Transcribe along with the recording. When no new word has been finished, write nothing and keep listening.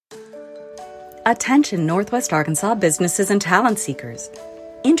Attention Northwest Arkansas businesses and talent seekers.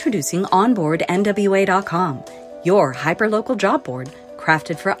 Introducing OnboardNWA.com, your hyperlocal job board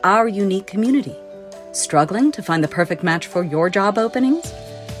crafted for our unique community. Struggling to find the perfect match for your job openings?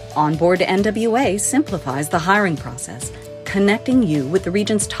 Onboard NWA simplifies the hiring process, connecting you with the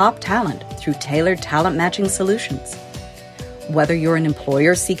region's top talent through tailored talent matching solutions. Whether you're an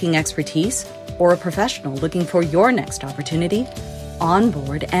employer seeking expertise or a professional looking for your next opportunity,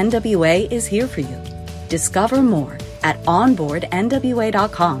 Onboard NWA is here for you. Discover more at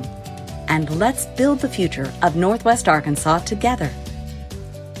onboardnwa.com, and let's build the future of Northwest Arkansas together.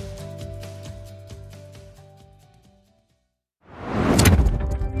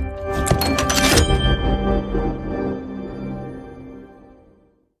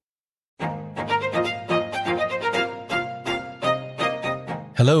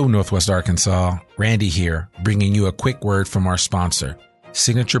 Hello, Northwest Arkansas. Randy here, bringing you a quick word from our sponsor,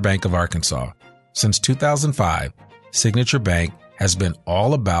 Signature Bank of Arkansas. Since 2005, Signature Bank has been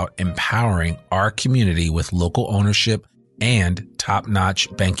all about empowering our community with local ownership and top-notch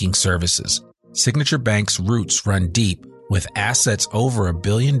banking services. Signature Bank's roots run deep with assets over $1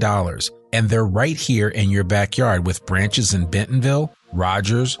 billion, and they're right here in your backyard with branches in Bentonville,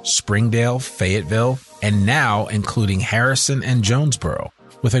 Rogers, Springdale, Fayetteville, and now including Harrison and Jonesboro.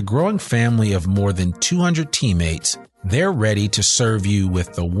 With a growing family of more than 200 teammates, they're ready to serve you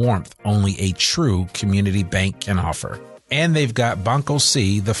with the warmth only a true community bank can offer. And they've got Banco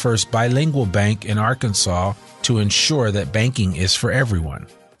C, the first bilingual bank in Arkansas, to ensure that banking is for everyone.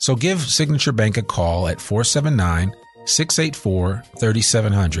 So give Signature Bank a call at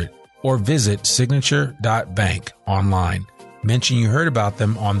 479-684-3700 or visit signature.bank online. Mention you heard about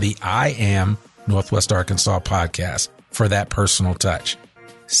them on the I Am Northwest Arkansas podcast for that personal touch.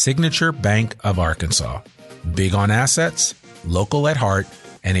 Signature Bank of Arkansas. Big on assets, local at heart,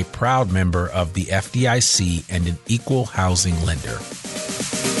 and a proud member of the FDIC and an equal housing lender.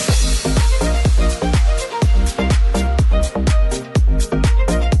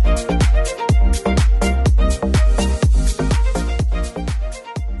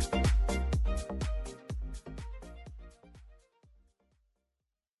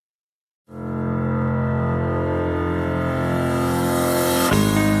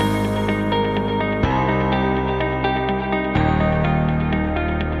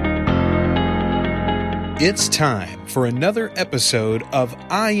 It's time for another episode of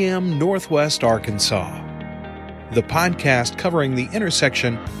I Am Northwest Arkansas, the podcast covering the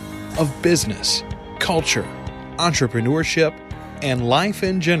intersection of business, culture, entrepreneurship, and life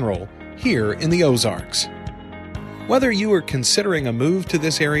in general here in the Ozarks. Whether you are considering a move to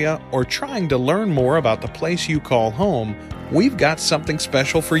this area or trying to learn more about the place you call home, we've got something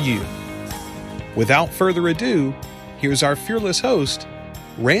special for you. Without further ado, here's our fearless host,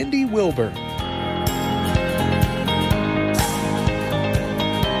 Randy Wilburn.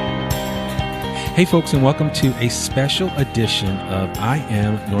 Hey folks, and welcome to a special edition of I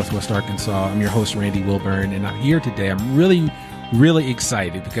Am Northwest Arkansas. I'm your host, Randy Wilburn, and I'm here today. I'm really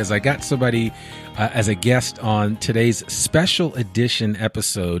excited because I got somebody as a guest on today's special edition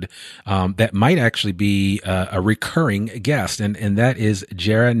episode that might actually be a recurring guest, and that is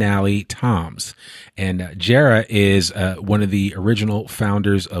Jara Nally Toms. And Jara is one of the original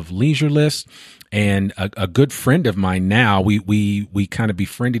founders of LeisureList, and a good friend of mine now. We kind of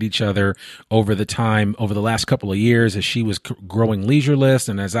befriended each other over the last couple of years as she was growing LeisureList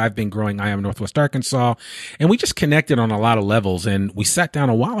and as I've been growing I Am Northwest Arkansas. And we just connected on a lot of levels. And we sat down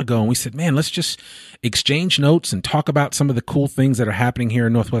a while ago and we said, man, let's just exchange notes and talk about some of the cool things that are happening here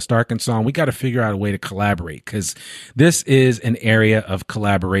in Northwest Arkansas. And we got to figure out a way to collaborate because this is an area of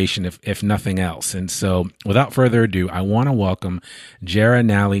collaboration, if nothing else. And so without further ado, I want to welcome Jara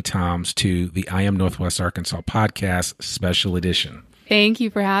Nally Toms to the I Am Northwest Arkansas podcast special edition. Thank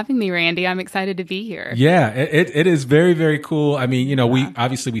you for having me, Randy. I'm excited to be here. Yeah, it is very, very cool. I mean,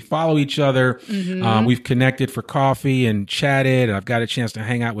 we follow each other. Mm-hmm. We've connected for coffee and chatted. I've got a chance to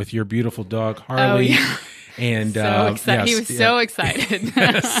hang out with your beautiful dog, Harley. Oh, yeah. And he was so excited.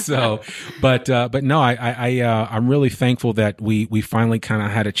 But no, I'm really thankful that we finally kind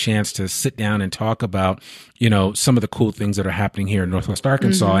of had a chance to sit down and talk about some of the cool things that are happening here in Northwest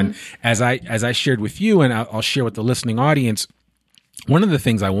Arkansas. Mm-hmm. And as I shared with you, and I'll share with the listening audience, one of the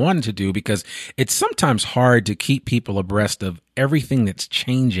things I wanted to do, because it's sometimes hard to keep people abreast of everything that's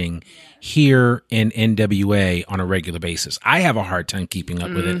changing here in NWA on a regular basis. I have a hard time keeping up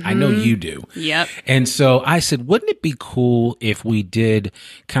with it. I know you do. Yep. And so I said, wouldn't it be cool if we did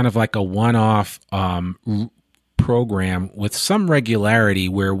kind of like a one-off program with some regularity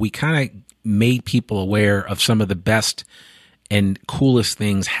where we kind of made people aware of some of the best and coolest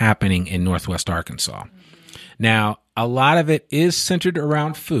things happening in Northwest Arkansas. Now, a lot of it is centered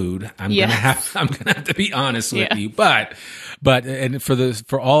around food. I'm gonna have to be honest with you, but and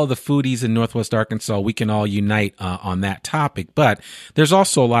for all of the foodies in Northwest Arkansas, we can all unite on that topic. But there's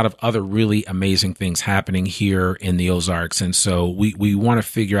also a lot of other really amazing things happening here in the Ozarks, and so we want to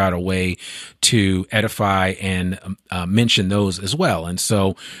figure out a way to edify and mention those as well. And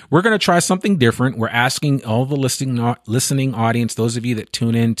so we're going to try something different. We're asking all the listening audience, those of you that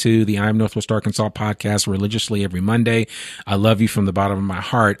tune into the I Am Northwest Arkansas podcast religiously every Monday. I love you from the bottom of my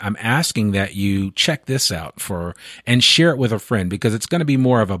heart. I'm asking that you check this out and share it with a friend, because it's going to be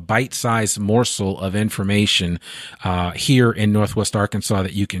more of a bite-sized morsel of information here in Northwest Arkansas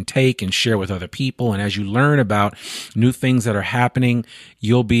that you can take and share with other people. And as you learn about new things that are happening,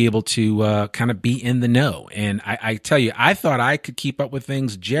 you'll be able to kind of be in the know. And I tell you, I thought I could keep up with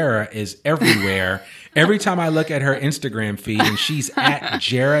things. Jera is everywhere. Every time I look at her Instagram feed, and she's at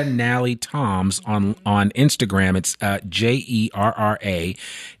Jera Nally Toms on Instagram. It's Jerra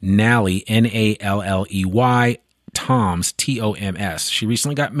Nally Nalley Toms, Toms. She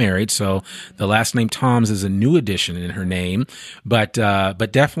recently got married, so the last name Toms is a new addition in her name. But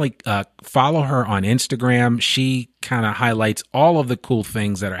definitely follow her on Instagram. She kind of highlights all of the cool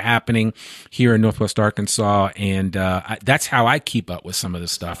things that are happening here in Northwest Arkansas, and that's how I keep up with some of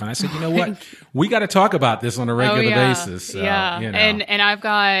this stuff. And I said, you know what, we got to talk about this on a regular basis. So, and I've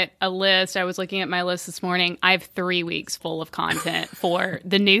got a list. I was looking at my list this morning. I have 3 weeks full of content for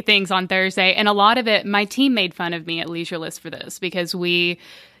the new things on Thursday, and a lot of it, my team made fun of me at Leisure List for this, because I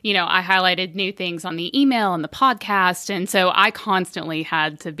highlighted new things on the email and the podcast. And so I constantly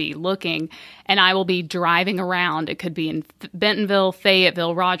had to be looking, and I will be driving around. It could be in Bentonville,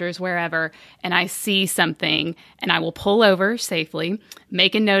 Fayetteville, Rogers, wherever. And I see something, and I will pull over safely,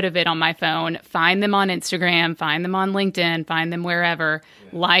 make a note of it on my phone, find them on Instagram, find them on LinkedIn, find them wherever,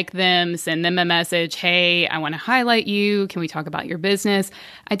 like them, send them a message. Hey, I want to highlight you. Can we talk about your business?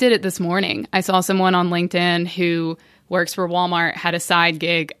 I did it this morning. I saw someone on LinkedIn who works for Walmart, had a side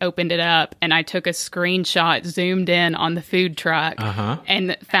gig, opened it up, and I took a screenshot, zoomed in on the food truck,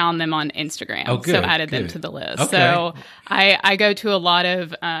 and found them on Instagram. Oh, good, so added them to the list. Okay. So I go to a lot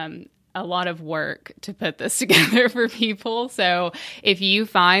of work to put this together for people. So if you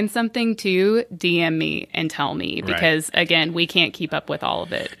find something too, DM me and tell me, because again, we can't keep up with all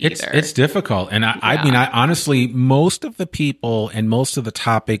of it either. It's difficult. And I mean, I honestly, most of the people and most of the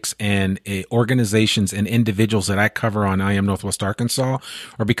topics and organizations and individuals that I cover on I Am Northwest Arkansas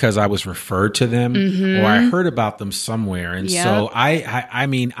are because I was referred to them or I heard about them somewhere. And so I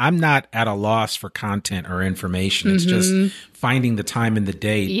mean, I'm not at a loss for content or information. It's just finding the time in the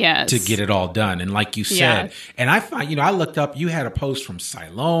day to get it all done. And like you said, and I find, I looked up, you had a post from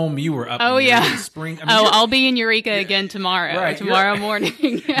Siloam. You were up in Eureka Spring. I mean, I'll be in Eureka again tomorrow, tomorrow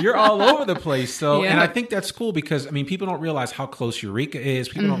morning. You're all over the place. So, and I think that's cool because, I mean, people don't realize how close Eureka is.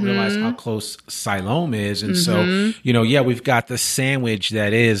 People don't realize how close Siloam is. And so, we've got the sandwich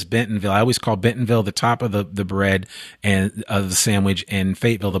that is Bentonville. I always call Bentonville the top of the bread and of the sandwich, and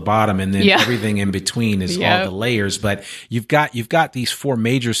Fayetteville the bottom. And then everything in between is all the layers. But you've got these 4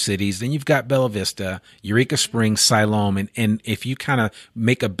 major cities, then you've got Bella Vista, Eureka Springs, Siloam, and if you kind of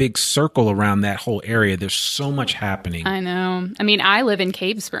make a big circle around that whole area, there's so much happening. I know. I mean, I live in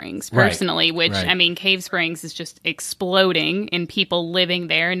Cave Springs personally, which I mean, Cave Springs is just exploding in people living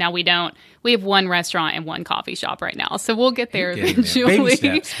there. Now we have 1 restaurant and 1 coffee shop right now, so we'll get there eventually.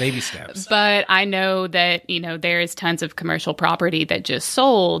 Baby steps. But I know that, there is tons of commercial property that just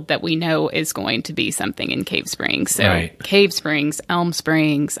sold that we know is going to be something in Cave Springs. So Cave Springs, Elm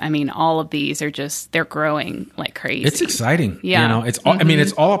Springs, I mean, all of these are they're growing like crazy. It's exciting. Yeah. It's all, I mean,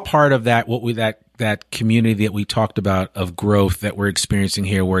 it's all a part of that, that community that we talked about of growth that we're experiencing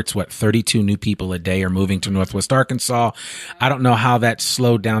here, where it's 32 new people a day are moving to Northwest Arkansas. I don't know how that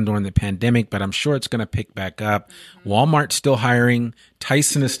slowed down during the pandemic, but I'm sure it's going to pick back up. Walmart's still hiring.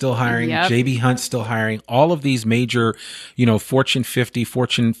 Tyson is still hiring. JB Hunt's still hiring. All of these major, Fortune 50,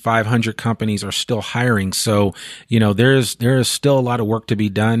 Fortune 500 companies are still hiring. So, there is still a lot of work to be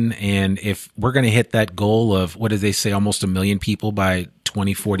done. And if we're going to hit that goal of, what did they say, almost 1 million people by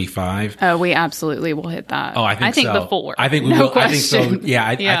 2045. Oh, we absolutely will hit that. Oh, I think so. Before. I think we will. Question. I think so. Yeah,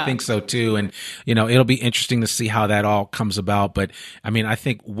 I think so too. And, it'll be interesting to see how that all comes about. But I mean, I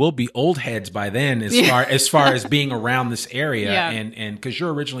think we'll be old heads by then as far as being around this area. And because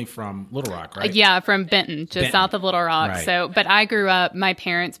you're originally from Little Rock, right? Yeah, from Benton, south of Little Rock. Right. So, but I grew up, my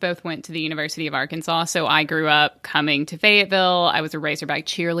parents both went to the University of Arkansas. So I grew up coming to Fayetteville. I was a Razorback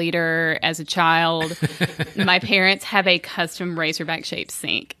cheerleader as a child. My parents have a custom Razorback shape shaped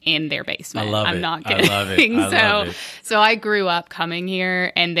sink in their basement. I love it. I'm not kidding. I love it. I love it. So I grew up coming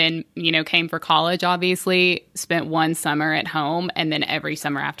here and then, came for college, obviously, spent one summer at home. And then every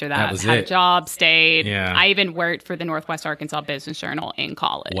summer after that was had it. a job, stayed. Yeah. I even worked for the Northwest Arkansas Business Journal in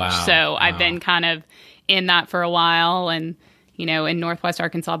college. Wow. So I've been kind of in that for a while and, in Northwest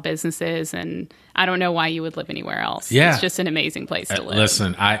Arkansas businesses. And I don't know why you would live anywhere else. Yeah. It's just an amazing place to live.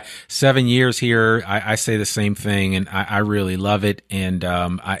 Listen, 7 years here, I say the same thing, and I really love it, and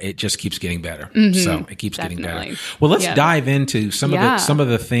it just keeps getting better. So it keeps getting better. Well, let's dive into some of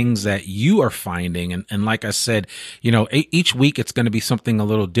the things that you are finding, and like I said, each week it's going to be something a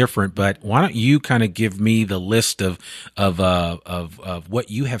little different. But why don't you kind of give me the list of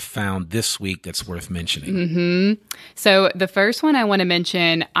what you have found this week that's worth mentioning? So the first one I want to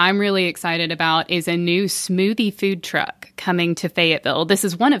mention, I'm really excited about, is a new smoothie food truck coming to Fayetteville. This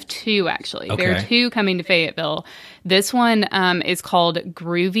is one of two, actually. Okay. There are two coming to Fayetteville. This one is called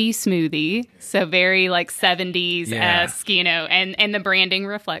Groovy Smoothie. So very like 70s-esque, and the branding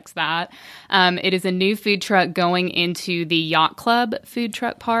reflects that. It is a new food truck going into the Yacht Club food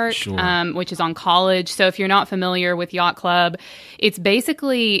truck park, which is on College. So if you're not familiar with Yacht Club, it's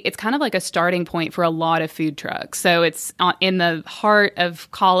kind of like a starting point for a lot of food trucks. So it's in the heart of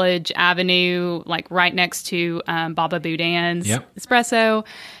College Avenue, like right next to Baba Boudin's Espresso.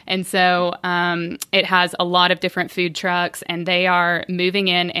 And so it has a lot of different food trucks, and they are moving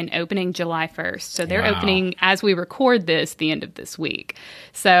in and opening July 1st. So they're opening, as we record this, the end of this week.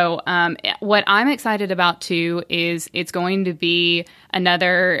 So what I'm excited about, too, is it's going to be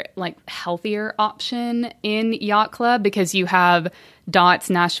another like healthier option in Yacht Club, because you have Dot's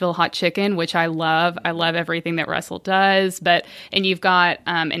Nashville Hot Chicken, which I love. I love everything that Russell does. And you've got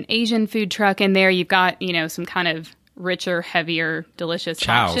an Asian food truck in there. You've got, some kind of richer, heavier, delicious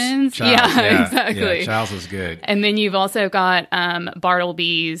options. Yeah, exactly. Yeah, Chow's is good. And then you've also got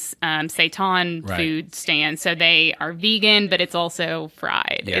Bartleby's seitan food stand. So they are vegan, but it's also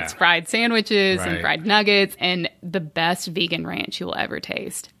fried. Yeah. It's fried sandwiches and fried nuggets and the best vegan ranch you will ever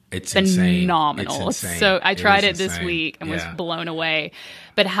taste. It's phenomenal. It's insane. So I tried it this week and was blown away.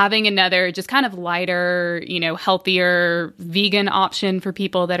 But having another just kind of lighter, healthier vegan option for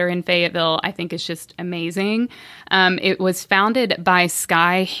people that are in Fayetteville, I think is just amazing. It was founded by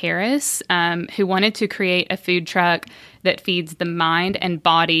Sky Harris, who wanted to create a food truck that feeds the mind and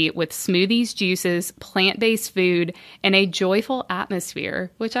body with smoothies, juices, plant-based food, and a joyful atmosphere,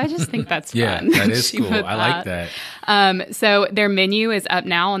 which I just think that's fun. That is cool. I like that. So their menu is up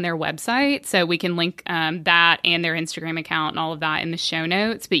now on their website, so we can link that and their Instagram account and all of that in the show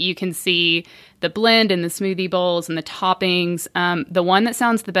notes. But you can see the blend and the smoothie bowls and the toppings. The one that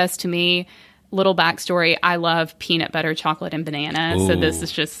sounds the best to me, little backstory, I love peanut butter, chocolate, and banana. Ooh. So this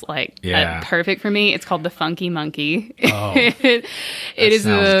is just perfect for me. It's called the Funky Monkey. Oh, it is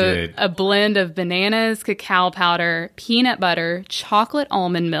a blend of bananas, cacao powder, peanut butter, chocolate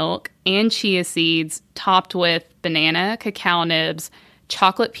almond milk, and chia seeds, topped with banana, cacao nibs,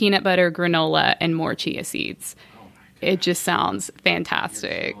 chocolate peanut butter granola, and more chia seeds. It just sounds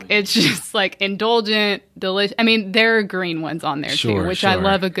fantastic. It's just like indulgent, delicious. I mean, there are green ones on there too, which I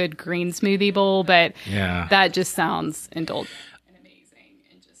love a good green smoothie bowl, but that just sounds indulgent and amazing.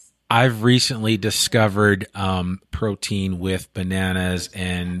 And I've recently discovered protein with bananas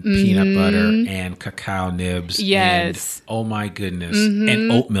and peanut butter and cacao nibs. Yes. And, oh my goodness.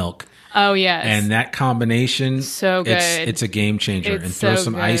 And oat milk. Oh, yes. And that combination, so good. It's a game changer. And throw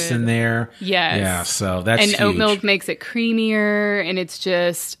some ice in there. Yes. Yeah, so that's huge. And oat milk makes it creamier, and it's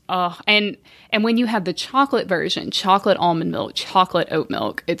just, and when you have the chocolate version, chocolate almond milk, chocolate oat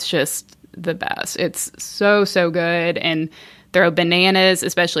milk, it's just the best. It's so, so good. And throw bananas,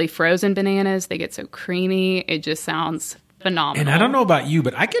 especially frozen bananas, they get so creamy. It just sounds phenomenal. And I don't know about you,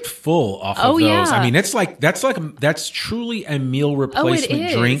 but I get full off of those. Yeah. I mean, that's truly a meal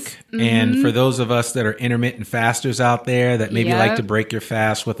replacement drink. Mm-hmm. And for those of us that are intermittent fasters out there that maybe like to break your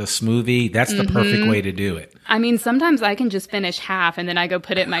fast with a smoothie, that's the perfect way to do it. I mean, sometimes I can just finish half and then I go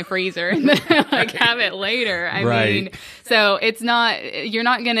put it in my freezer and then have it later. I mean, so you're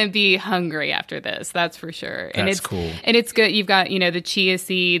not going to be hungry after this. That's for sure. That's cool. And it's good. You've got, the chia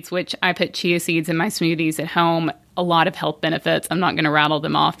seeds, which I put chia seeds in my smoothies at home. A lot of health benefits. I'm not going to rattle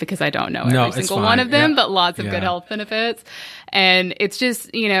them off because I don't know every single one of them, but lots of good health benefits. And it's just,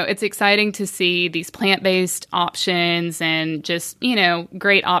 it's exciting to see these plant-based options and just,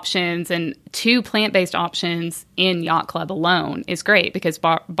 great options. And 2 plant-based options in Yacht Club alone is great because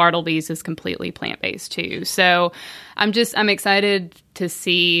Bartleby's is completely plant-based too. So I'm excited to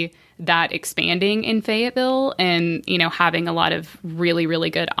see that expanding in Fayetteville and, having a lot of really, really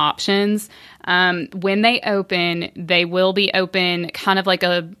good options. When they open, they will be open kind of like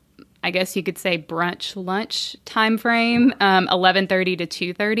I guess you could say brunch lunch time frame, 11:30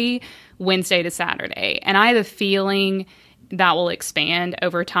 to 2:30, Wednesday to Saturday. And I have a feeling that will expand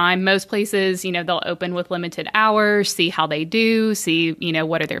over time. Most places, they'll open with limited hours, see how they do, see,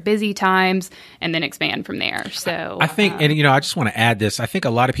 what are their busy times, and then expand from there. So I think, and I just want to add this. I think a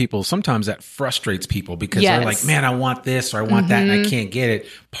lot of people, sometimes that frustrates people because they're like, man, I want this or I want that and I can't get it.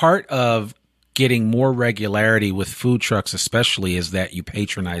 Part of getting more regularity with food trucks especially is that you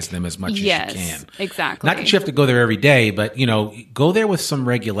patronize them as much as you can. Exactly. Not that you have to go there every day, but go there with some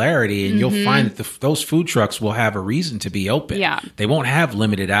regularity and you'll find that those food trucks will have a reason to be open. Yeah. They won't have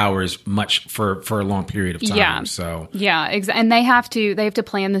limited hours much for a long period of time. Yeah. So and they have to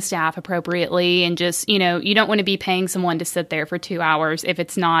plan the staff appropriately and just, you don't want to be paying someone to sit there for 2 hours if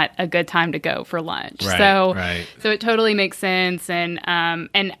it's not a good time to go for lunch. Right, So it totally makes sense. And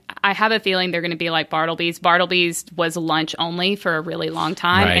I have a feeling they're going to be like Bartleby's. Bartleby's was lunch only for a really long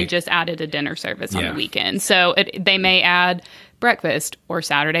time and just added a dinner service on the weekend. So they may add breakfast or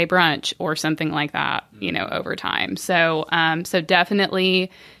Saturday brunch or something like that, over time. So definitely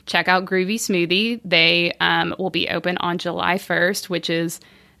check out Groovy Smoothie. They will be open on July 1st, which is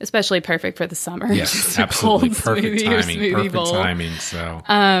especially perfect for the summer. Yes, absolutely. Perfect bowl. timing. So,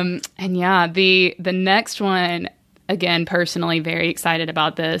 and the next one, again, personally very excited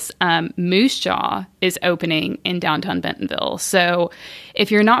about this. Moose Jaw is opening in downtown Bentonville. So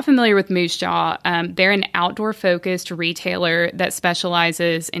if you're not familiar with Moose Jaw, they're an outdoor-focused retailer that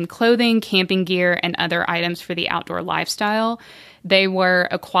specializes in clothing, camping gear, and other items for the outdoor lifestyle. They were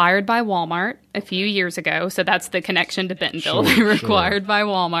acquired by Walmart a few years ago, so that's the connection to Bentonville. They were acquired by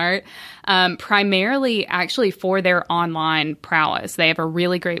Walmart, primarily actually for their online prowess. They have a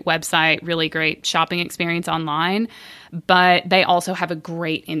really great website, really great shopping experience online, but they also have a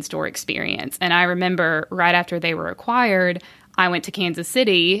great in-store experience. And I remember right after they were acquired, I went to Kansas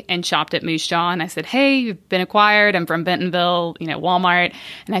City and shopped at Moose Jaw, and I said, hey, you've been acquired. I'm from Bentonville, Walmart.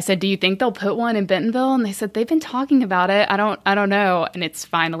 And I said, do you think they'll put one in Bentonville? And they said, they've been talking about it. I don't know. And it's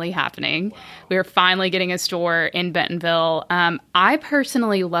finally happening. Wow. We're finally getting a store in Bentonville. I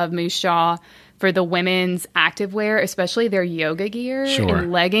personally love Moose Jaw for the women's activewear, especially their yoga gear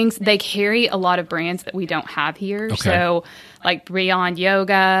and leggings. They carry a lot of brands that we don't have here. Okay. So like Beyond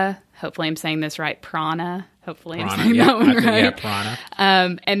Yoga, hopefully I'm saying this right, Prana. Hopefully I'm saying that one right. Yeah,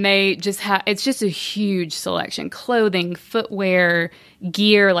 Prana. And they just it's just a huge selection. Clothing, footwear,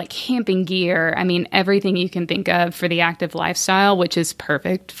 gear, like camping gear. I mean, everything you can think of for the active lifestyle, which is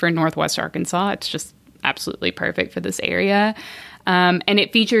perfect for Northwest Arkansas. It's just absolutely perfect for this area. And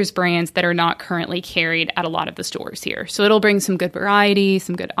it features brands that are not currently carried at a lot of the stores here. So it'll bring some good variety,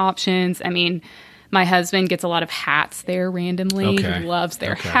 some good options. I mean, my husband gets a lot of hats there randomly. Okay. He loves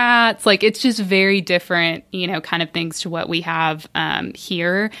their hats. Like, it's just very different, kind of things to what we have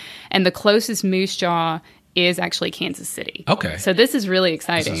here. And the closest Moose Jaw is actually Kansas City. Okay. So this is really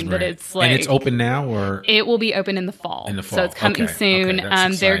exciting. But it's like, and it's open now, or it will be open in the fall. So it's coming soon.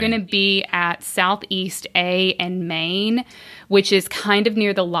 Okay, they're going to be at Southeast A and Main, which is kind of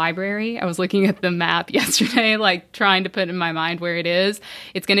near the library. I was looking at the map yesterday, like trying to put in my mind where it is.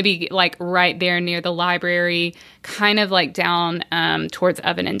 It's going to be like right there near the library, kind of like down towards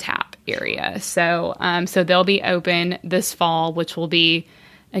Oven and Tap area. So they'll be open this fall, which will be,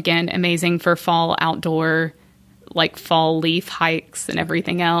 again, amazing for fall outdoor, like fall leaf hikes and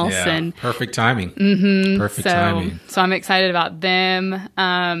everything else. Yeah, and perfect timing. Mm-hmm. Perfect timing. So I'm excited about them.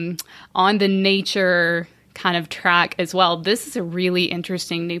 On the nature kind of track as well, this is a really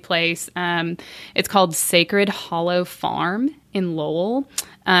interesting new place. It's called Sacred Hollow Farm in Lowell.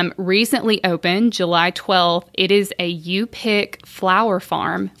 Recently opened July 12th. It is a You Pick flower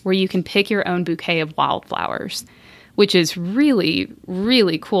farm where you can pick your own bouquet of wildflowers, which is really,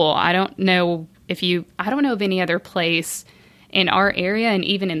 really cool. I don't know of any other place in our area and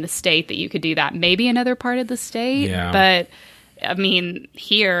even in the state that you could do that. Maybe another part of the state, but I mean,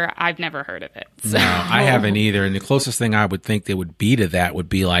 here, I've never heard of it. So. No, I haven't either. And the closest thing I would think that would be to that would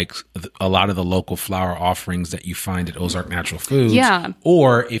be like a lot of the local flower offerings that you find at Ozark Natural Foods. Yeah.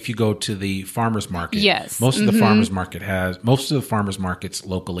 Or if you go to the farmer's market. Yes. Most of the farmer's markets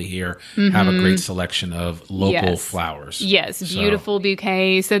locally here have a great selection of local flowers. Yes. Beautiful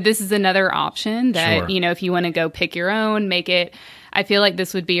bouquets. So this is another option that, if you want to go pick your own, make it. I feel like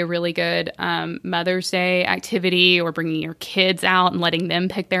this would be a really good Mother's Day activity, or bringing your kids out and letting them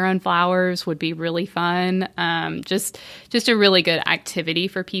pick their own flowers would be really fun. Just a really good activity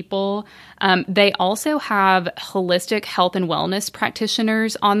for people. They also have holistic health and wellness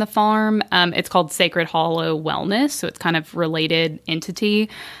practitioners on the farm. It's called Sacred Hollow Wellness, so it's kind of related entity,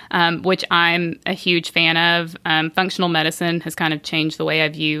 which I'm a huge fan of. Functional medicine has kind of changed the way I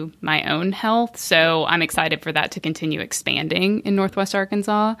view my own health, so I'm excited for that to continue expanding in Northwest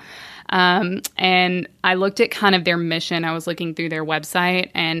Arkansas. And I looked at kind of their mission. I was looking through their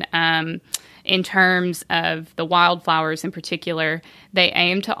website, and in terms of the wildflowers in particular, they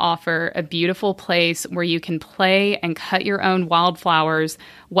aim to offer a beautiful place where you can play and cut your own wildflowers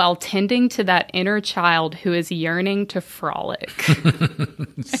while tending to that inner child who is yearning to frolic.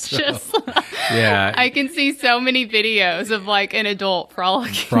 Yeah, I can see so many videos of like an adult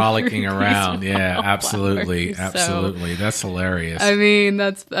frolicking around. Yeah, absolutely. That's hilarious. I mean,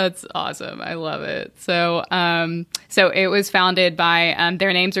 that's awesome. I love it. So it was founded by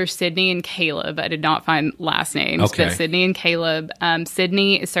their names are Sydney and Caleb. I did not find last names, but Sydney and Caleb.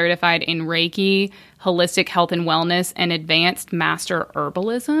 Sydney is certified in Reiki, holistic health and wellness, and advanced master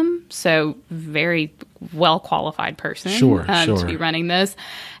herbalism. So very well qualified person to be running this.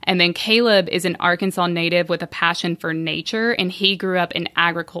 And then Caleb is an Arkansas native with a passion for nature, and he grew up in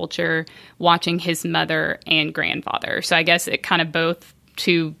agriculture watching his mother and grandfather. So I guess it kind of both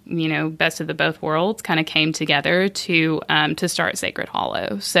to, best of the both worlds kind of came together to start Sacred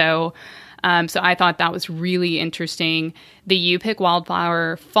Hollow. So I thought that was really interesting. The U-Pick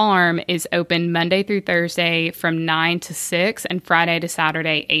Wildflower Farm is open Monday through Thursday from 9 to 6 and Friday to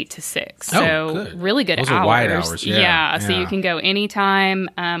Saturday 8 to 6. So good. Really good Those hours. Are wide hours. Yeah. So you can go anytime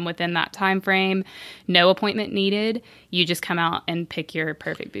within that time frame. No appointment needed. You just come out and pick your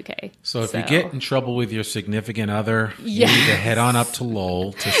perfect bouquet. So if you get in trouble with your significant other, you need to head on up to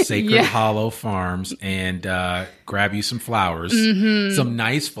Lowell to Sacred Hollow Farms and grab you some flowers, some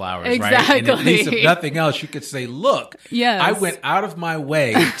nice flowers, right? And at least if nothing else, you could say, look, I went out of my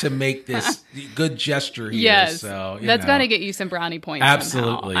way to make this good gesture here. Yes. So, that's got to get you some brownie points.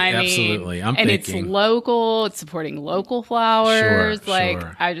 Absolutely. Absolutely. I'm thinking. It's local. It's supporting local flowers.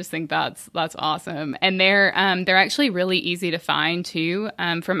 Sure. I just think that's awesome. And they're actually really easy to find too.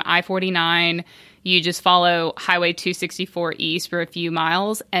 From I-49, you just follow Highway 264 east for a few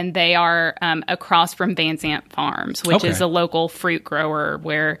miles, and they are across from Van Zant Farms, which is a local fruit grower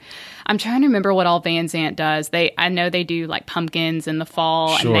where I'm trying to remember what all Van Zant does. I know they do like pumpkins in the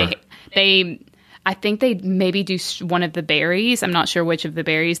fall, and I think they maybe do one of the berries. I'm not sure which of the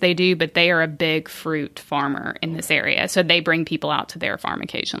berries they do, but they are a big fruit farmer in this area. So they bring people out to their farm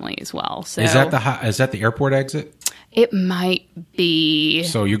occasionally as well. So is that the airport exit? It might be.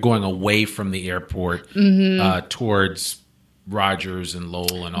 So you're going away from the airport towards Rogers and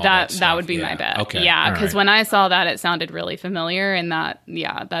Lowell and all that stuff. That would be my bet. Okay. Yeah, because when I saw that, it sounded really familiar, and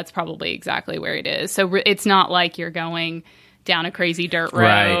that's probably exactly where it is. So it's not like you're going down a crazy dirt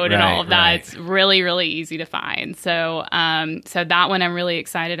road and all of that. Right. It's really, really easy to find. So that one I'm really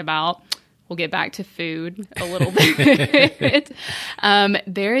excited about. We'll get back to food a little bit.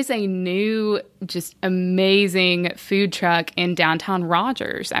 There is a new, just amazing food truck in downtown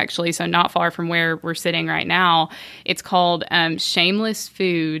Rogers, actually, so not far from where we're sitting right now. It's called Shameless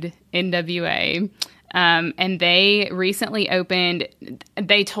Food NWA. And they recently opened,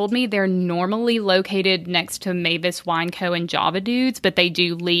 they told me they're normally located next to Mavis Wine Co. and Java Dudes, but they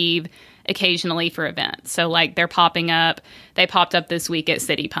do leave occasionally for events. So like they're popping up, they popped up this week at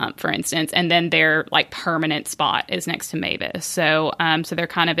City Pump, for instance, and then their like permanent spot is next to Mavis. So they're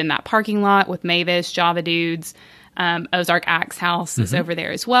kind of in that parking lot with Mavis, Java Dudes, Ozark Axe House is over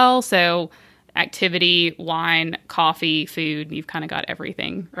there as well. So activity, wine, coffee, food, you've kind of got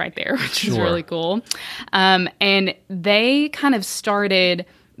everything right there, which is really cool. And they kind of started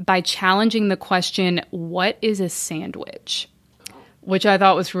by challenging the question, what is a sandwich? Which I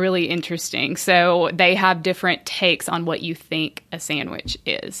thought was really interesting. So they have different takes on what you think a sandwich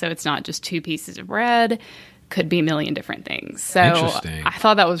is. So it's not just two pieces of bread, could be a million different things. So I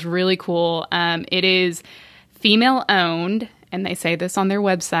thought that was really cool. It is female owned, and they say this on their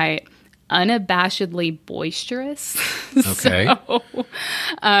website, unabashedly boisterous. Okay. So,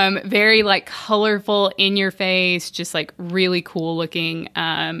 very like colorful, in your face, just like really cool looking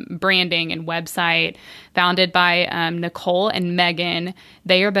branding and website. Founded by Nicole and Megan.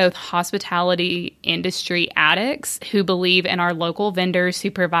 They are both hospitality industry addicts who believe in our local vendors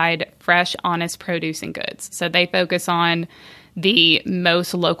who provide fresh, honest produce and goods. So they focus on the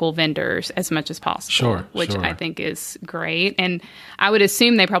most local vendors as much as possible, which I think is great. And I would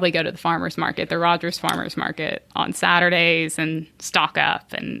assume they probably go to the farmers market, the Rogers Farmers Market on Saturdays and stock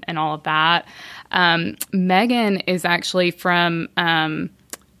up and all of that. Megan is actually from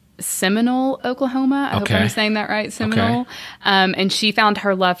Seminole, Oklahoma. I hope I'm saying that right, Seminole. Okay. And she found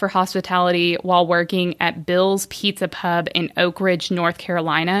her love for hospitality while working at Bill's Pizza Pub in Oak Ridge, North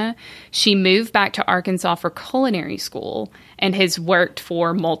Carolina. She moved back to Arkansas for culinary school and has worked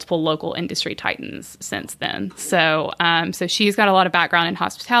for multiple local industry titans since then. So she's got a lot of background in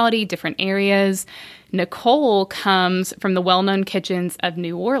hospitality, different areas. Nicole comes from the well-known kitchens of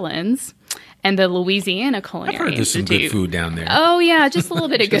New Orleans and the Louisiana Culinary I've heard there's some good food down there. Oh, yeah, just a little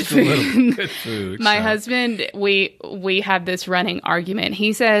bit of good food. Good food. My husband, we have this running argument.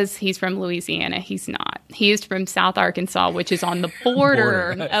 He says he's from Louisiana. He's not. He is from South Arkansas, which is on the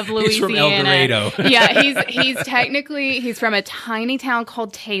border of Louisiana. He's from El Dorado. Yeah, he's from a tiny town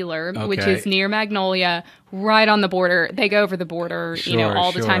called Taylor, which is near Magnolia, right on the border. They go over the border,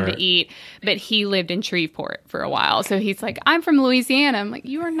 all the time to eat. But he lived in Shreveport for a while. So he's like, I'm from Louisiana. I'm like,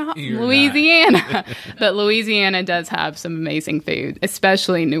 you are not from Louisiana. But Louisiana does have some amazing food,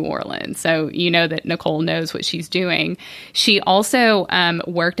 especially New Orleans. So you know that Nicole knows what she's doing. She also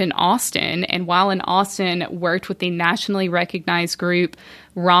worked in Austin. And while in Austin, worked with the nationally recognized group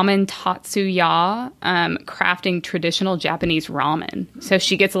Ramen Tatsuya, crafting traditional Japanese ramen. So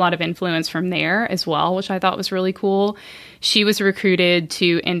she gets a lot of influence from there as well, which I thought was really cool. She was recruited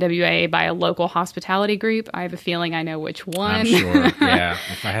to NWA by a local hospitality group. I have a feeling I know which one. I'm sure. Yeah.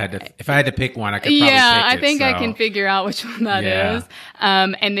 If I had to pick one, I could probably pick it. Yeah, I think I can figure out which one that is.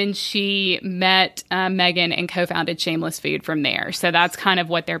 And then she met Megan and co-founded Shameless Food from there. So that's kind of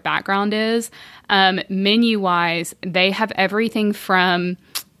what their background is. Menu-wise, they have everything from,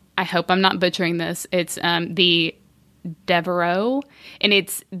 I hope I'm not butchering this, it's the Devereaux, and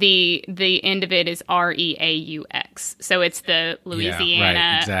it's the end of it is Reaux. So it's the Louisiana.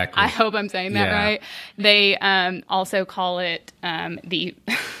 Yeah, right, exactly. I hope I'm saying that right. They also call it the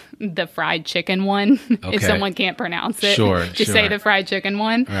fried chicken one. If someone can't pronounce it, just say the fried chicken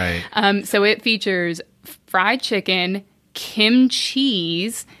one. Right. So it features fried chicken,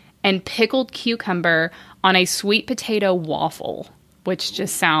 kimchi, and pickled cucumber on a sweet potato waffle, which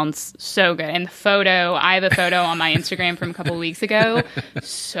just sounds so good. And the photo, I have a photo on my Instagram from a couple of weeks ago.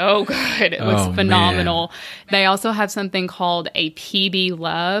 So good. It was phenomenal. Man. They also have something called a PB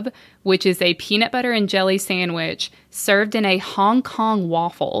Love, which is a peanut butter and jelly sandwich served in a Hong Kong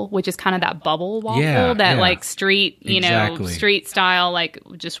waffle, which is kind of that bubble waffle like street, street style, like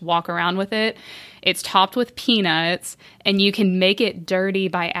just walk around with it. It's topped with peanuts, and you can make it dirty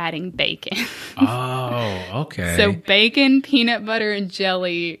by adding bacon. Oh, okay. So bacon, peanut butter, and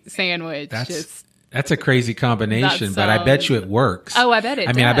jelly sandwich. That's a crazy combination, but I bet you it works. Oh, I bet it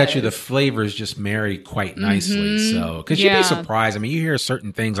does. I bet you the flavors just marry quite nicely. So, because you'd be surprised. I mean, you hear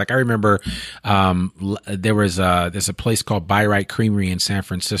certain things. Like I remember there's a place called Byright Creamery in San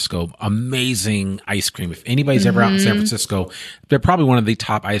Francisco. Amazing ice cream. If anybody's ever out in San Francisco, they're probably one of the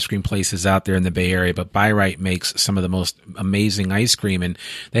top ice cream places out there in the Bay Area. But Byright makes some of the most amazing ice cream, and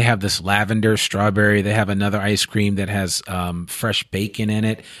they have this lavender strawberry. They have another ice cream that has fresh bacon in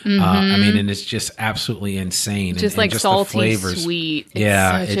it. And it's just absolutely insane. Just like just salty, flavors. Sweet.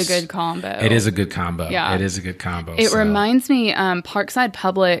 It's such a good combo. It is a good combo. Yeah. It is a good combo. It reminds me, Parkside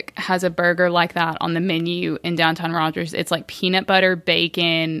Public has a burger like that on the menu in downtown Rogers. It's like peanut butter,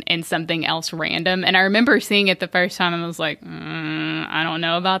 bacon, and something else random. And I remember seeing it the first time and I was like, I don't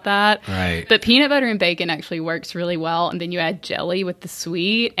know about that. Right. But peanut butter and bacon actually works really well. And then you add jelly with the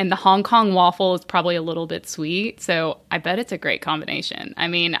sweet. And the Hong Kong waffle is probably a little bit sweet. So I bet it's a great combination. I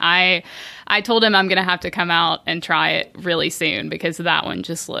mean, I told him I'm going to have to come out and try it really soon because that one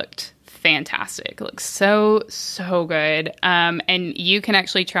just looked fantastic. It looks so, so good. And you can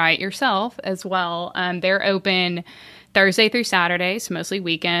actually try it yourself as well. They're open Thursday through Saturday, so mostly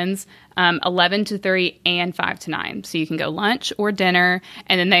weekends, 11 to 3 and 5 to 9. So you can go lunch or dinner.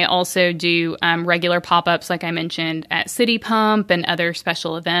 And then they also do regular pop-ups, like I mentioned, at City Pump and other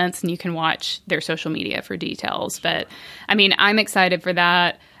special events. And you can watch their social media for details. But, I mean, I'm excited for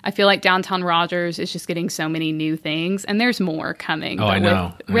that. I feel like downtown Rogers is just getting so many new things. And there's more coming. Oh, I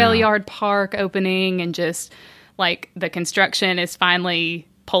know. With Rail Yard Park opening and just, like, the construction is finally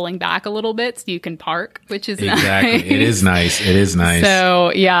pulling back a little bit so you can park, which is exactly. nice. It is nice. It is nice.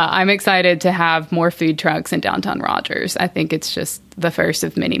 So yeah, I'm excited to have more food trucks in downtown Rogers. I think it's just the first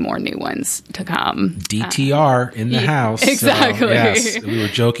of many more new ones to come. DTR in the house. Exactly. So, yes, we were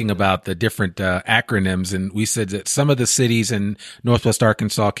joking about the different acronyms, and we said that some of the cities in Northwest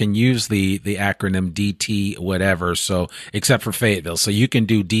Arkansas can use the acronym DT whatever. So except for Fayetteville, so you can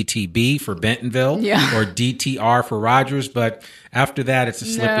do DTB for Bentonville or DTR for Rogers, but after that, it's a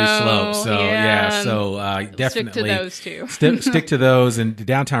slippery slope. So definitely stick to those two. stick to those. And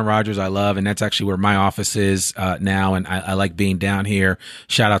downtown Rogers, I love, and that's actually where my office is now. And I like being down here.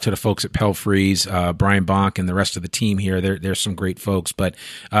 Shout out to the folks at Pelfrey's, Brian Bonk, and the rest of the team here. There's some great folks, but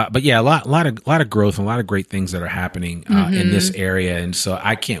yeah, a lot of growth and a lot of great things that are happening in this area. And so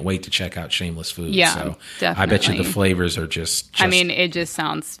I can't wait to check out Shameless Foods. Yeah, so definitely. I bet you the flavors are just. I mean, it just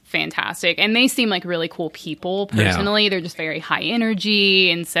sounds fantastic, and they seem like really cool people. Personally, they're just very high energy,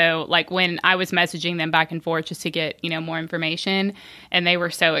 and so like when I was messaging them back and forth just to get more information, and they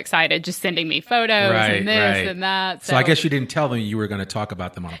were so excited, just sending me photos and this and that. So I guess you didn't tell them you were going to talk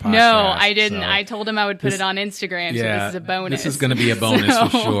about them on a podcast. No, I didn't. So I told them I would put it on Instagram. So this is a bonus. This is going to be a bonus for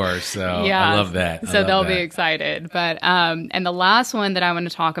sure. So I love that. So they'll be excited. But and the last one that I want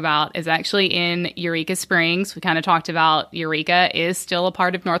to talk about is actually in Eureka Springs. We kind of talked about Eureka is still a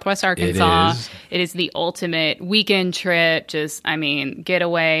part of Northwest Arkansas. It is the ultimate weekend trip. Just,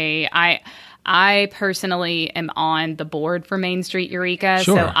 getaway. I personally am on the board for Main Street Eureka,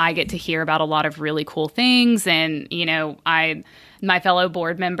 so I get to hear about a lot of really cool things. And, my fellow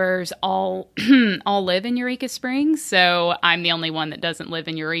board members all live in Eureka Springs, so I'm the only one that doesn't live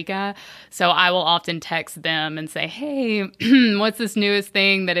in Eureka. So I will often text them and say, hey, what's this newest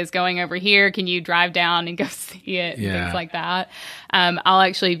thing that is going over here? Can you drive down and go see it? And things like that. I'll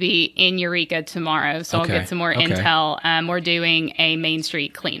actually be in Eureka tomorrow, so I'll get some more intel. We're doing a Main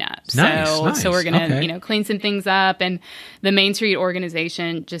Street cleanup. Nice. So we're going to, clean some things up. And the Main Street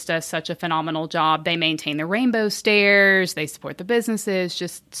organization just does such a phenomenal job. They maintain the rainbow stairs. They support the businesses,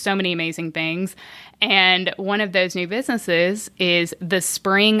 just so many amazing things. And one of those new businesses is The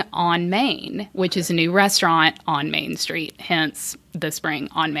Spring on Main, which is a new restaurant on Main Street, hence The Spring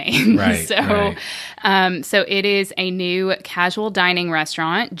on Main. So it is a new casual dining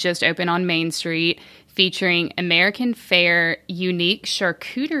restaurant just opened on Main Street, featuring American fare unique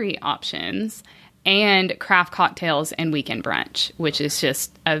charcuterie options and craft cocktails and weekend brunch, which is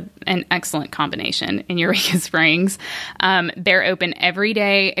just an excellent combination in Eureka Springs. They're open every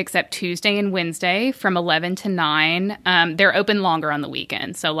day except Tuesday and Wednesday from 11 to 9. They're open longer on the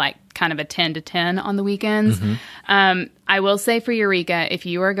weekend, so like kind of a 10 to 10 on the weekends. I will say for Eureka, if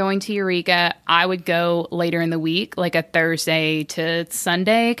you are going to Eureka, I would go later in the week, like a Thursday to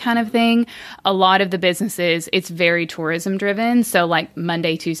Sunday kind of thing. A lot of the businesses, it's very tourism driven. So like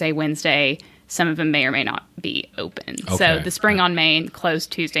Monday, Tuesday, Wednesday, some of them may or may not be open. So the Spring on Main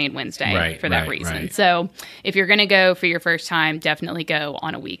closed Tuesday and Wednesday for that reason. So if you're going to go for your first time, definitely go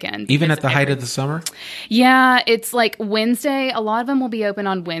on a weekend. Even at the height of the summer? Yeah, it's like Wednesday. A lot of them will be open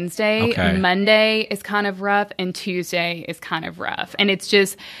on Wednesday. Monday is kind of rough, and Tuesday is kind of rough. And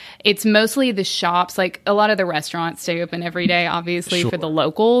it's mostly the shops. Like a lot of the restaurants stay open every day, obviously, for the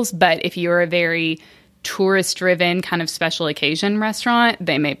locals. But if you're a very tourist-driven kind of special occasion restaurant,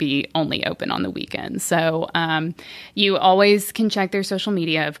 they may be only open on the weekends. So you always can check their social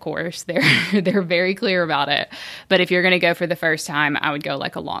media, of course. They're very clear about it. But if you're going to go for the first time, I would go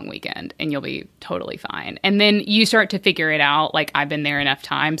like a long weekend, and you'll be totally fine. And then you start to figure it out. Like I've been there enough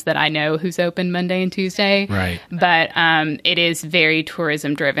times that I know who's open Monday and Tuesday. But it is very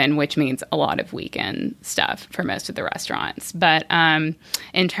tourism-driven, which means a lot of weekend stuff for most of the restaurants. But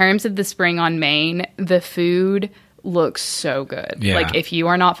in terms of the Spring on Main, the food looks so good. Like if you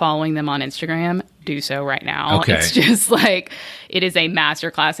are not following them on Instagram, do so right now. It's just like, it is a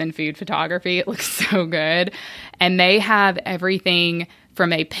masterclass in food photography. It looks so good. And they have everything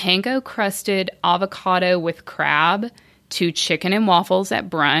from a panko crusted avocado with crab to chicken and waffles at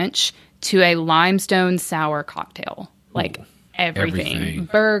brunch to a limestone sour cocktail. Like everything.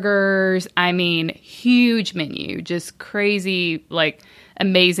 Burgers. Huge menu, just crazy, like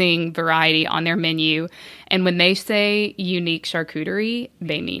amazing variety on their menu. And when they say unique charcuterie,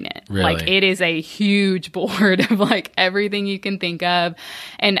 they mean it. Like it is a huge board of like everything you can think of.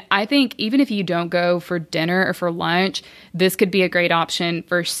 And I think even if you don't go for dinner or for lunch, this could be a great option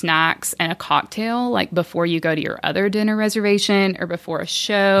for snacks and a cocktail, like before you go to your other dinner reservation or before a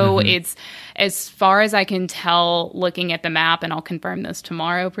show. It's, as far as I can tell, looking at the map, and I'll confirm this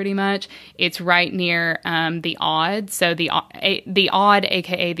tomorrow pretty much, it's right near the Odd. So the Odd,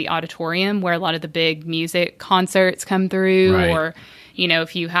 aka the auditorium, where a lot of the big music concerts come through, or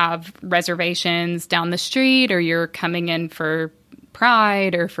if you have reservations down the street or you're coming in for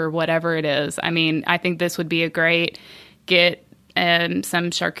Pride or for whatever it is. I mean, I think this would be a great get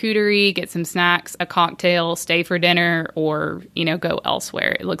some charcuterie, get some snacks, a cocktail, stay for dinner, or, go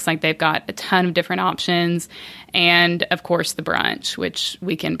elsewhere. It looks like they've got a ton of different options. And, of course, the brunch, which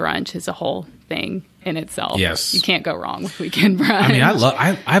weekend brunch is a whole thing in itself. Yes. You can't go wrong with weekend brunch. I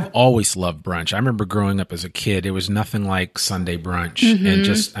mean, I've always loved brunch. I remember growing up as a kid, it was nothing like Sunday brunch. And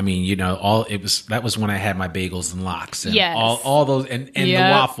just, that was when I had my bagels and lox and all those, and the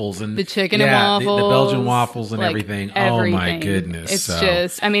waffles and the chicken and waffles, the Belgian waffles and everything. Oh my goodness. It's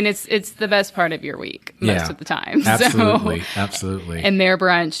just, I mean, it's the best part of your week most of the time. Absolutely. So, Absolutely. And their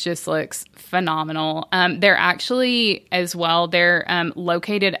brunch just looks phenomenal. They're actually as well, they're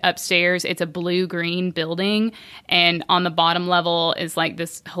located upstairs. It's a blue-green building, and on the bottom level is like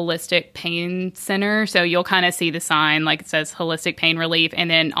this holistic pain center. So you'll kind of see the sign, like it says holistic pain relief, and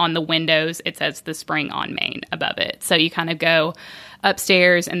then on the windows it says the Spring on Main above it. So you kind of go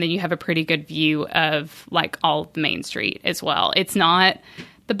upstairs, and then you have a pretty good view of like all of the Main Street as well. It's not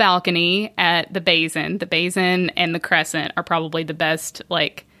the balcony at the Basin. The Basin and the Crescent are probably the best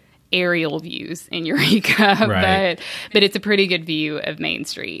like aerial views in Eureka, right. but it's a pretty good view of Main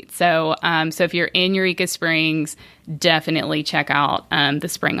Street. So so if you're in Eureka Springs, definitely check out the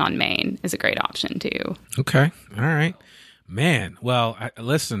Spring on Main is a great option too. Okay. All right. Man, well,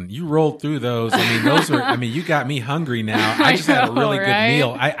 listen, you rolled through those. I mean, you got me hungry now. I just had a really good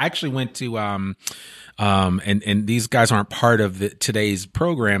meal. I actually went to and these guys aren't part of today's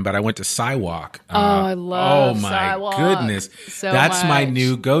program, but I went to Sidewalk. I love Sidewalk. Goodness. That's my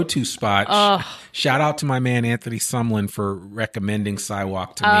new go-to spot. Shout out to my man, Anthony Sumlin, for recommending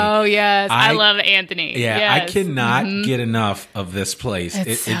Sidewalk to me. Oh, yes. I love Anthony. Yeah, yes. I cannot get enough of this place.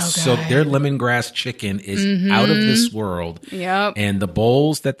 It's so good. Their lemongrass chicken is out of this world. Yep. And the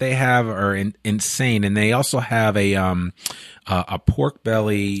bowls that they have are insane. And they also have a pork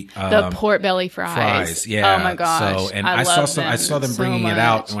belly. The pork belly fries. Yeah. Oh my gosh. So, and I saw them bringing it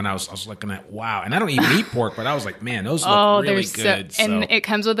out when I was looking at, wow. And I don't even eat pork, but I was like, man, those look really good. And it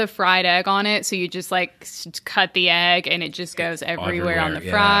comes with a fried egg on it. So you just like cut the egg and it just goes everywhere on the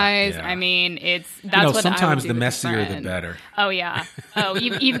fries. Yeah. I mean, that's what sometimes I would do the with messier a the friend. better. Oh yeah. Oh,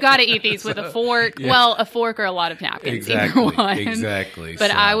 you've got to eat these with a fork. Yeah. Well, a fork or a lot of napkins. Exactly. Either one. Exactly.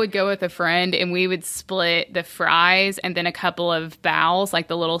 But I would go with a friend and we would split the fries and then a couple of bowls, like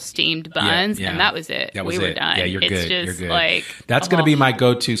the little steamed buns, and that was it. We were done. Yeah, you're good. Just you're good. Like that's going to be my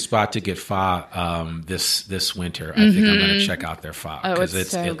go-to spot to get pho this winter. I think I'm going to check out their pho because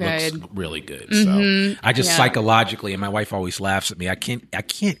it looks really good. So I just psychologically, and my wife always laughs at me. I can't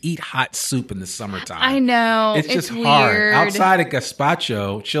eat hot soup in the summertime. I know it's just weird. hard. Outside of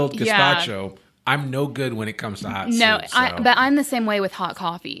gazpacho, chilled gazpacho. I'm no good when it comes to hot soup. But I'm the same way with hot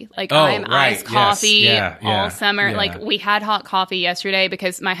coffee. Like I'm iced coffee all summer. Yeah. Like we had hot coffee yesterday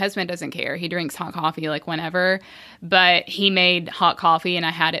because my husband doesn't care. He drinks hot coffee like whenever. But he made hot coffee and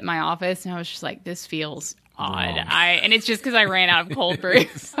I had it in my office and I was just like, this feels odd. And it's just because I ran out of cold brew.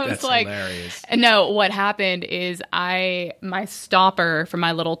 So That's like, hilarious. No, what happened is my stopper for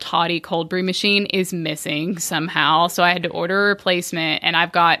my little Toddy cold brew machine is missing somehow. So I had to order a replacement and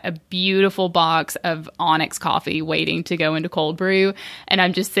I've got a beautiful box of Onyx coffee waiting to go into cold brew. And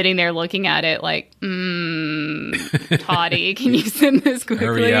I'm just sitting there looking at it like, Toddy, can you send this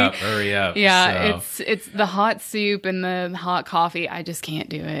quickly? Hurry up. Yeah, it's the hot soup and the hot coffee. I just can't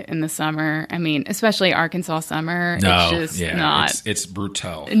do it in the summer. I mean, especially Arkansas summer. No, it's just not. It's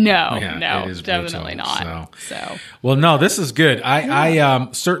brutal. No, it is definitely brutal, not. So. Well, no, this is good. I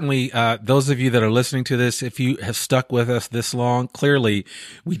certainly, those of you that are listening to this, if you have stuck with us this long, clearly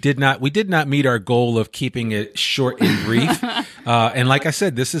we did not meet our goal of keeping it short and brief. And like I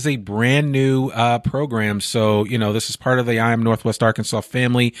said, this is a brand new program. So, this is part of the I Am Northwest Arkansas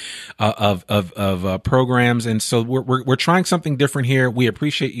family of programs. And so we're trying something different here. We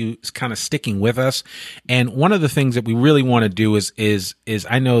appreciate you kind of sticking with us. And one of the things that we really want to do is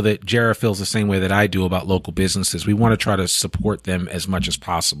I know that Jara feels the same way that I do about local businesses. We want to try to support them as much as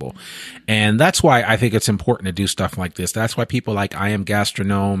possible. And that's why I think it's important to do stuff like this. That's why people like I Am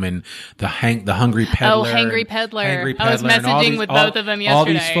Gastronome and the Hungry Peddler. Oh, Hangry Peddler. I was messaging with both of them yesterday. All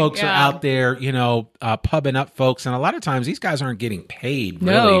these folks are out there, pubbing up folks. And a lot of times these guys aren't getting paid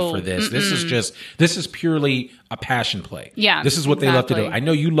really for this. This is purely a passion play. Yeah, this is what they love to do. I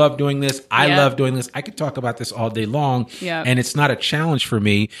know you love doing this. I love doing this. I could talk about this all day long, and it's not a challenge for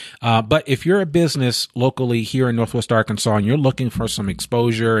me. But if you're a business locally here in Northwest Arkansas and you're looking for some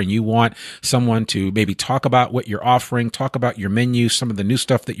exposure and you want someone to maybe talk about what you're offering, talk about your menu, some of the new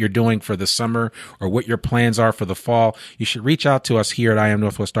stuff that you're doing for the summer or what your plans are for the fall, you should reach out to us here at I Am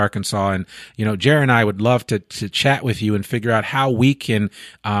Northwest Arkansas. And, Jared and I would love to chat with you and figure out how we can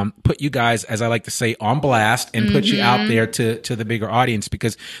put you guys, as I like to say, on blast and put you out there to the bigger audience.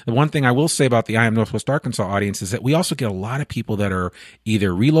 Because the one thing I will say about the I Am Northwest Arkansas audience is that we also get a lot of people that are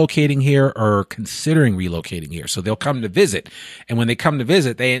either relocating here or considering relocating here. So they'll come to visit. And when they come to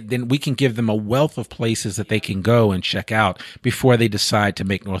visit, then we can give them a wealth of places that they can go and check out before they decide to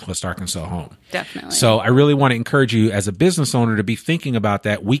make Northwest Arkansas home. Definitely. So I really want to encourage you as a business owner to be thinking about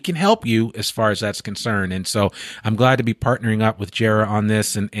that. We can help you as far as that's concerned. And so I'm glad to be partnering up with Jara on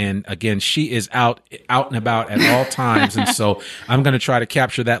this. And again, she is out and about at all times. And so I'm going to try to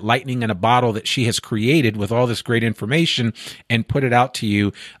capture that lightning in a bottle that she has created with all this great information and put it out to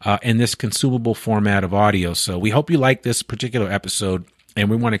you in this consumable format of audio. So we hope you like this particular episode. And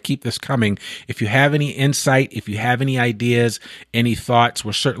we want to keep this coming. If you have any insight, if you have any ideas, any thoughts,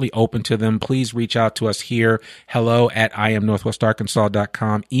 we're certainly open to them. Please reach out to us here.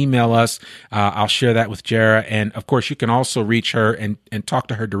 hello@IamNorthwestArkansas.com. Email us. I'll share that with Jara. And of course, you can also reach her and talk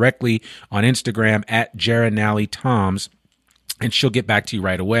to her directly on Instagram at Jara Nally Toms. And she'll get back to you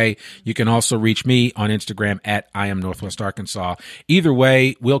right away. You can also reach me on Instagram at I Am Northwest Arkansas. Either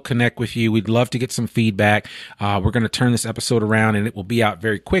way, we'll connect with you. We'd love to get some feedback. We're going to turn this episode around and it will be out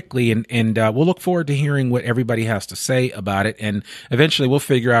very quickly. And we'll look forward to hearing what everybody has to say about it. And eventually we'll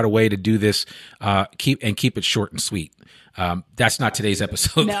figure out a way to do this, keep it short and sweet. That's not today's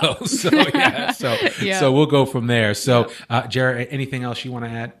episode though. So we'll go from there. So, Jara, anything else you want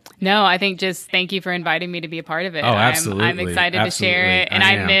to add? No, I think just thank you for inviting me to be a part of it. Oh, absolutely. I'm excited to share it. And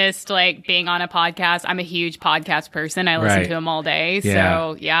I missed being on a podcast. I'm a huge podcast person. I listen to them all day.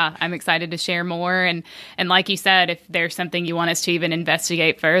 So I'm excited to share more. And like you said, if there's something you want us to even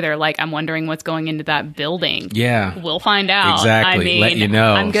investigate further, I'm wondering what's going into that building. Yeah. We'll find out. Exactly. I mean, let you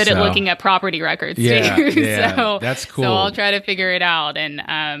know. I'm good at looking at property records too. Yeah. So that's cool. So I'll try to figure it out.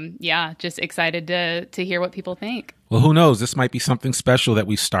 And just excited to hear what people think. Well, who knows? This might be something special that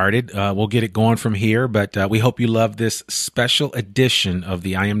we started. We'll get it going from here, but we hope you love this special edition of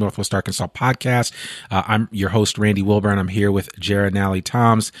the I Am Northwest Arkansas podcast. I'm your host, Randy Wilburn. I'm here with Jara Nally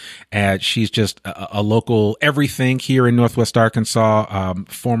Toms. She's just a local everything here in Northwest Arkansas,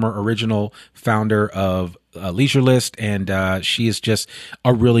 former original founder of Leisure List, and she is just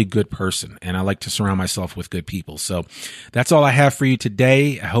a really good person, and I like to surround myself with good people. So that's all I have for you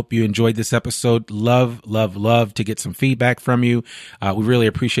today. I hope you enjoyed this episode. Love to get some feedback from you. We really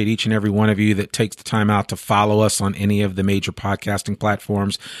appreciate each and every one of you that takes the time out to follow us on any of the major podcasting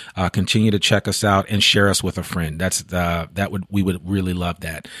platforms. Continue to check us out and share us with a friend. We would really love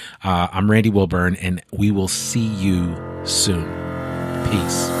that. I'm Randy Wilburn, and we will see you soon.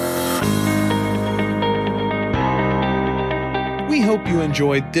 Peace. We hope you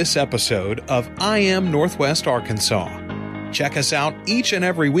enjoyed this episode of I Am Northwest Arkansas. Check us out each and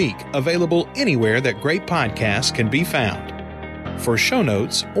every week, available anywhere that great podcasts can be found. For show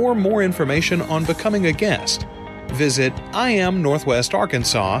notes or more information on becoming a guest, visit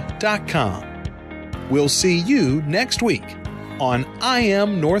IamNorthwestArkansas.com. We'll see you next week on I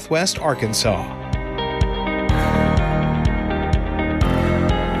Am Northwest Arkansas.